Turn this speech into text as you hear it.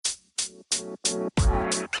Hey,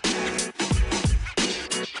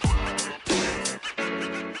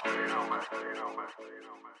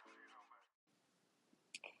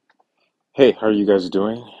 how are you guys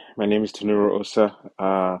doing? My name is Tanuro Osa.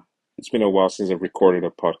 It's been a while since I've recorded a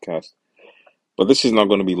podcast, but this is not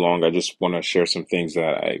going to be long. I just want to share some things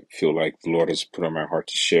that I feel like the Lord has put on my heart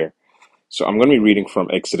to share. So I'm going to be reading from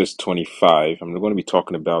Exodus 25. I'm going to be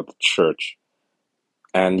talking about the church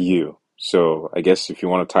and you. So I guess if you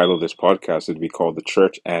want to title this podcast, it'd be called The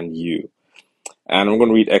Church and You. And I'm going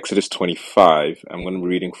to read Exodus 25. I'm going to be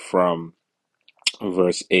reading from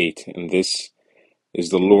verse 8, and this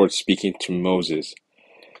is the Lord speaking to Moses.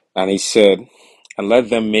 And he said, "And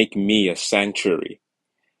let them make me a sanctuary,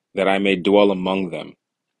 that I may dwell among them,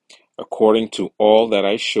 according to all that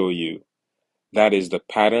I show you. That is the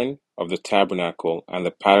pattern of the tabernacle and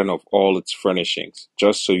the pattern of all its furnishings,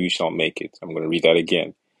 just so you shall make it." I'm going to read that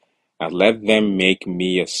again. "And let them make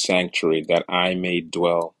me a sanctuary, that I may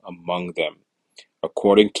dwell among them,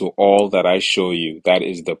 according to all that I show you. That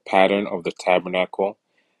is the pattern of the tabernacle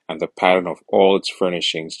and the pattern of all its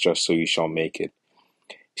furnishings, just so you shall make it."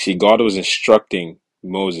 See, God was instructing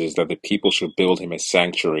Moses that the people should build him a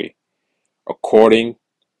sanctuary according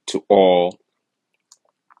to all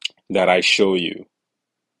that I show you,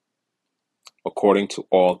 according to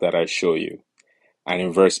all that I show you. And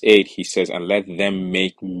in verse 8, he says, "And let them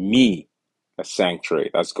make me a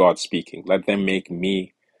sanctuary." That's God speaking. Let them make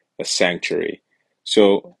me a sanctuary.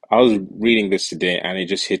 So I was reading this today and it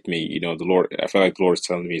just hit me. The Lord, I feel like the Lord is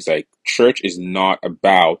telling me, it's like, church is not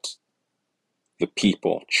about the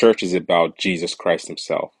people. Church is about Jesus Christ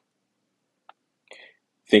himself.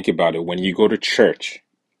 Think about it. When you go to church,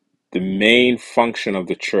 the main function of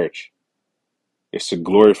the church is to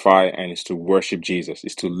glorify and is to worship Jesus,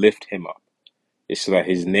 is to lift him up. It's so that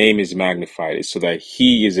his name is magnified. It's so that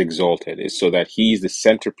he is exalted. It's so that he is the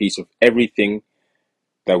centerpiece of everything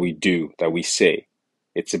that we do, that we say.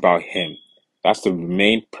 It's about him. That's the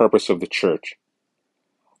main purpose of the church.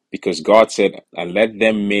 Because God said, "And let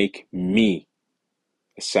them make me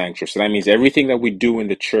a sanctuary." So that means everything that we do in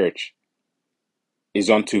the church is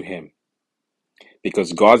unto him.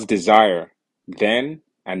 Because God's desire then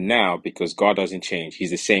and now, because God doesn't change.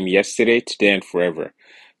 He's the same yesterday, today, and forever.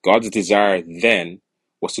 God's desire then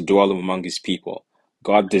was to dwell among his people.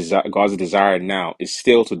 God's desire now is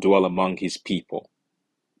still to dwell among his people.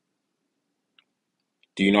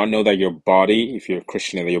 Do you not know that your body, if you're a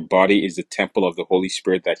Christian, that your body is the temple of the Holy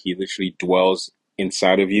Spirit, that he literally dwells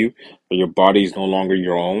inside of you, that your body is no longer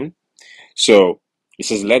your own? So he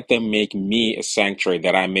says, "Let them make me a sanctuary,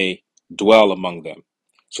 that I may dwell among them."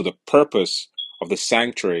 So the purpose of the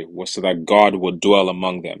sanctuary was so that God would dwell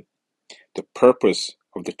among them. The purpose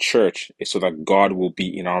of the church is so that God will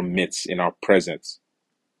be in our midst, in our presence.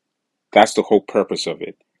 That's the whole purpose of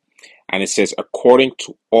it. And it says, "According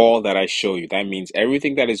to all that I show you." That means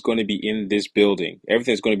everything that is going to be in this building,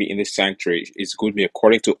 everything that's going to be in this sanctuary is going to be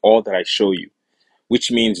according to all that I show you.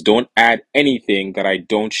 Which means don't add anything that I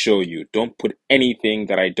don't show you. Don't put anything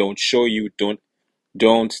that I don't show you.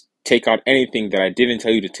 Don't take out anything that I didn't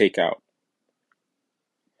tell you to take out.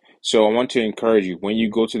 So I want to encourage you, when you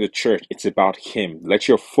go to the church, it's about him. Let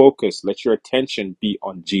your focus, let your attention be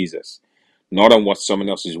on Jesus. Not on what someone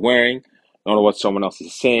else is wearing, not on what someone else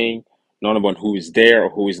is saying, not on who is there or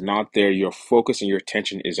who is not there. Your focus and your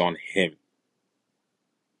attention is on him.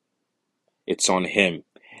 It's on him.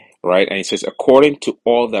 Right? And he says, "According to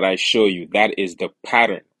all that I show you," that is the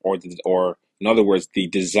pattern, or in other words, the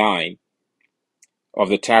design of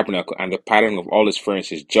the tabernacle and the pattern of all its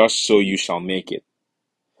furnaces, just so you shall make it.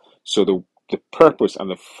 So the purpose and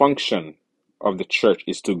the function of the church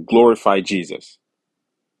is to glorify Jesus.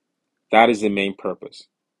 That is the main purpose.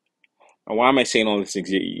 And why am I saying all these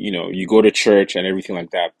things? You go to church and everything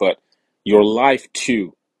like that, but your life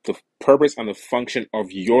too, the purpose and the function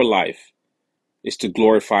of your life is to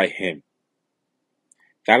glorify him.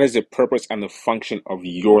 That is the purpose and the function of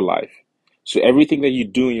your life. So everything that you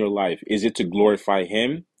do in your life, is it to glorify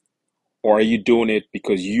him, or are you doing it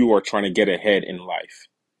because you are trying to get ahead in life?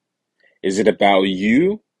 Is it about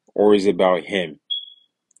you, or is it about him?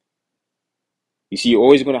 You see, you're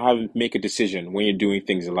always going to have to make a decision when you're doing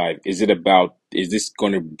things in life. Is this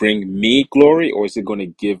going to bring me glory, or is it going to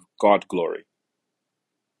give God glory?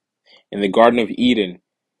 In the Garden of Eden,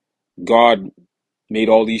 God made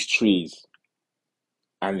all these trees,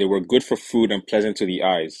 and they were good for food and pleasant to the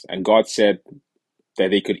eyes. And God said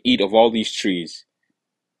that they could eat of all these trees,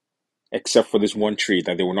 except for this one tree,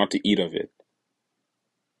 that they were not to eat of it.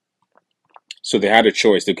 So they had a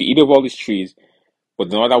choice. They could eat of all these trees, but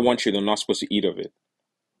not that one tree, they're not supposed to eat of it.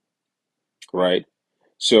 Right?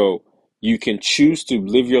 So You can choose to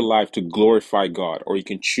live your life to glorify God, or you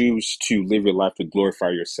can choose to live your life to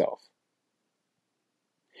glorify yourself.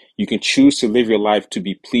 You can choose to live your life to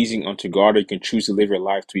be pleasing unto God, or you can choose to live your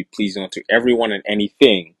life to be pleasing unto everyone and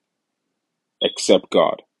anything except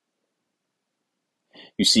God.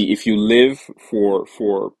 You see, if you live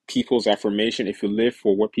for people's affirmation, if you live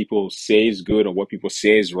for what people say is good or what people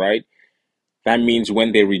say is right, that means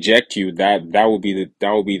when they reject you, that will be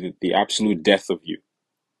the absolute death of you.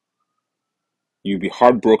 You'll be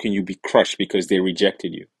heartbroken, you'll be crushed because they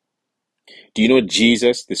rejected you. Do you know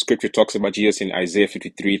Jesus? The scripture talks about Jesus in Isaiah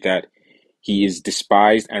 53 that he is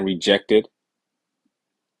despised and rejected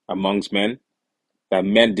amongst men, that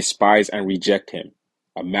men despise and reject him,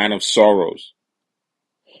 a man of sorrows.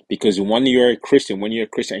 Because when you're a Christian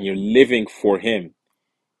and you're living for him,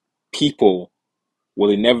 people will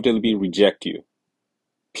inevitably reject you.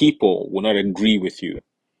 People will not agree with you.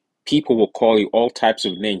 People will call you all types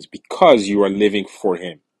of names because you are living for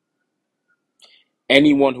him.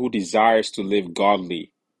 Anyone who desires to live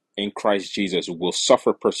godly in Christ Jesus will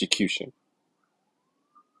suffer persecution.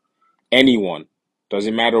 Anyone,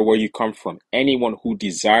 doesn't matter where you come from, anyone who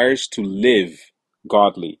desires to live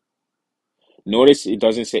godly. Notice it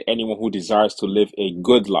doesn't say anyone who desires to live a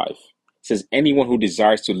good life. It says anyone who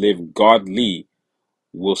desires to live godly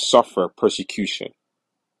will suffer persecution.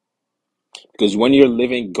 Because when you're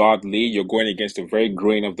living godly, you're going against the very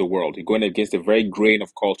grain of the world. You're going against the very grain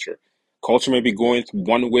of culture. Culture may be going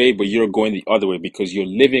one way, but you're going the other way because you're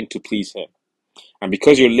living to please him. And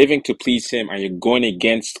because you're living to please him and you're going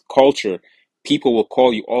against culture, people will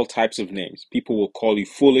call you all types of names. People will call you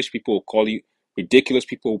foolish. People will call you ridiculous.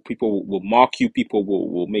 People will mock you. People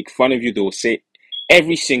will make fun of you. They will say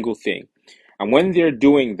every single thing. And when they're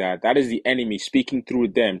doing that, that is the enemy speaking through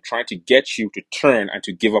them, trying to get you to turn and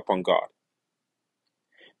to give up on God.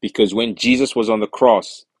 Because when Jesus was on the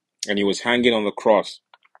cross and he was hanging on the cross,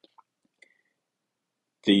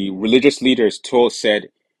 the religious leaders said,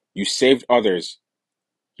 you saved others.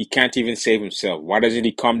 He can't even save himself. Why doesn't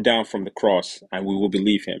he come down from the cross and we will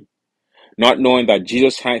believe him? Not knowing that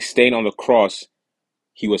Jesus staying on the cross,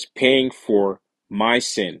 he was paying for my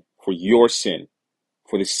sin, for your sin,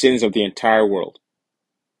 for the sins of the entire world.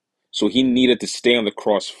 So he needed to stay on the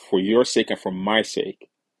cross for your sake and for my sake.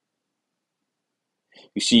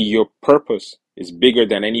 You see, your purpose is bigger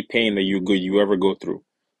than any pain that you ever go through.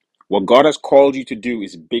 What God has called you to do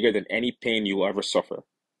is bigger than any pain you will ever suffer.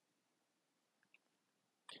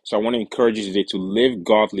 So I want to encourage you today to live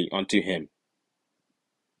godly unto him.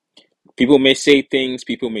 People may say things,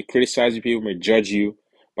 people may criticize you, people may judge you,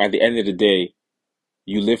 but at the end of the day,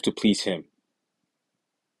 you live to please him.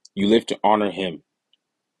 You live to honor him.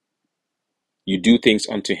 You do things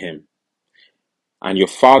unto him. And your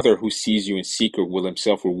Father who sees you in secret will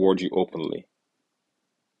himself reward you openly.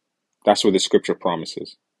 That's what the scripture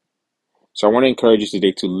promises. So I want to encourage you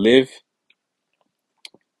today to live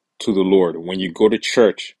to the Lord. When you go to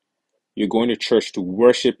church, you're going to church to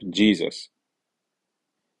worship Jesus.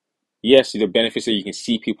 Yes, the benefits that you can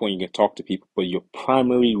see people and you can talk to people, but your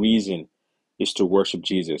primary reason is to worship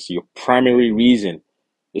Jesus. Your primary reason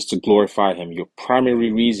is to glorify him. Your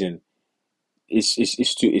primary reason is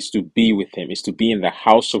to be with him, is to be in the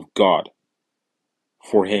house of God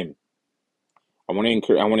for him. I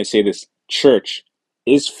want to say this. Church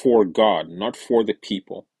is for God, not for the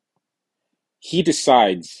people. He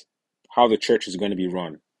decides how the church is going to be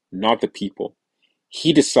run, not the people.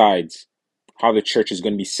 He decides how the church is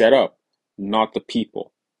going to be set up, not the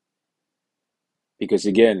people. Because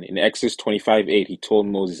again, in Exodus 25:8, he told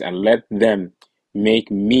Moses, and let them make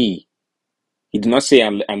me. He did not say,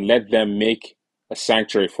 and let them make a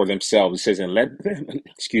sanctuary for themselves. He says, and let them,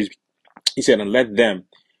 excuse me. He said, and let them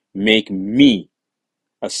make me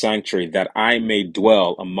a sanctuary that I may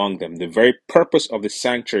dwell among them. The very purpose of the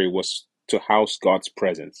sanctuary was to house God's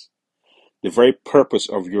presence. The very purpose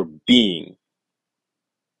of your being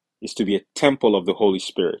is to be a temple of the Holy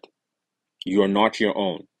Spirit. You are not your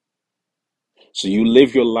own. So you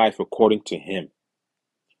live your life according to him.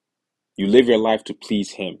 You live your life to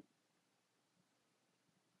please him.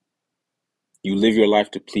 You live your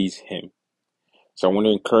life to please him. So I want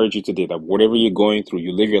to encourage you today that whatever you're going through,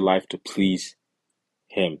 you live your life to please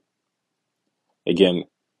him. Again,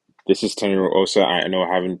 this is Tenero Osa. I know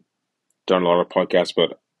I haven't done a lot of podcasts,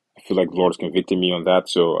 but I feel like the Lord has convicted me on that.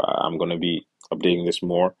 So I'm going to be updating this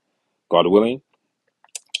more, God willing.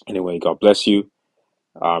 Anyway, God bless you.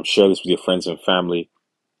 Share this with your friends and family.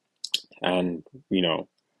 And,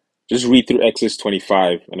 just read through Exodus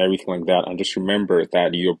 25 and everything like that. And just remember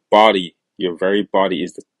that your body, your very body,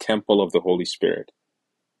 is the temple of the Holy Spirit.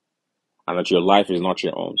 And that your life is not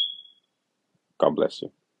your own. God bless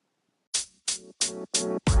you.